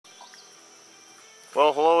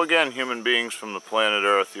Well, hello again, human beings from the planet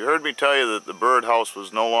Earth. You heard me tell you that the birdhouse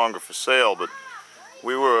was no longer for sale, but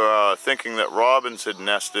we were thinking that robins had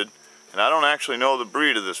nested, and I don't actually know the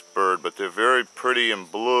breed of this bird, but they're very pretty and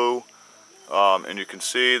blue, and you can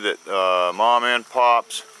see that Mom and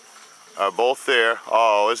Pops are both there.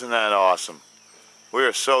 Oh, isn't that awesome? We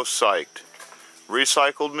are so psyched.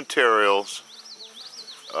 Recycled materials,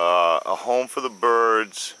 a home for the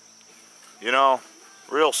birds, you know,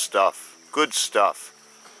 real stuff. Good stuff.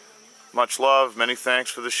 Much love, many thanks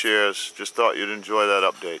for the shares. Just thought you'd enjoy that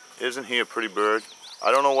update. Isn't he a pretty bird?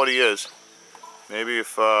 I don't know what he is. Maybe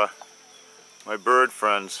if my bird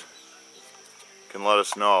friends can let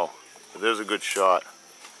us know. But there's a good shot.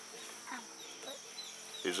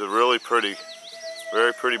 These are really pretty,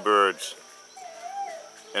 very pretty birds.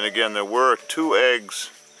 And again, there were 2 eggs,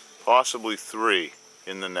 possibly 3,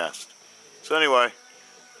 in the nest. So anyway,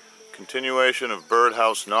 continuation of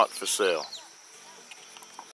Birdhouse Not For Sale.